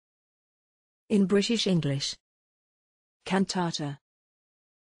In British English. Cantata.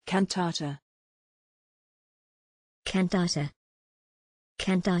 Cantata. Cantata.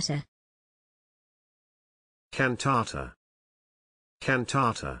 Cantata. Cantata.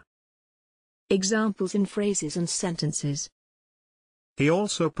 Cantata. Examples in phrases and sentences. He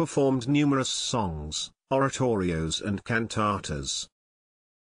also performed numerous songs, oratorios and cantatas.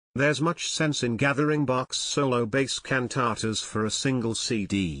 There's much sense in gathering Bach's solo bass cantatas for a single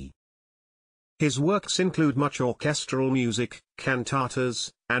CD. His works include much orchestral music,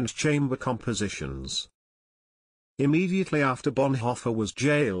 cantatas, and chamber compositions. Immediately after Bonhoeffer was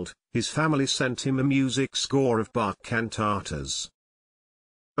jailed, his family sent him a music score of Bach cantatas.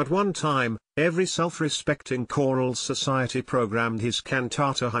 At one time, every self-respecting choral society programmed his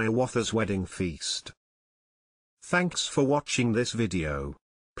cantata Hiawatha's Wedding Feast. Thanks for watching this video.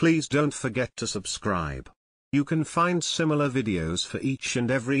 Please don't forget to subscribe. You can find similar videos for each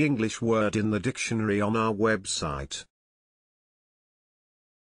and every English word in the dictionary on our website.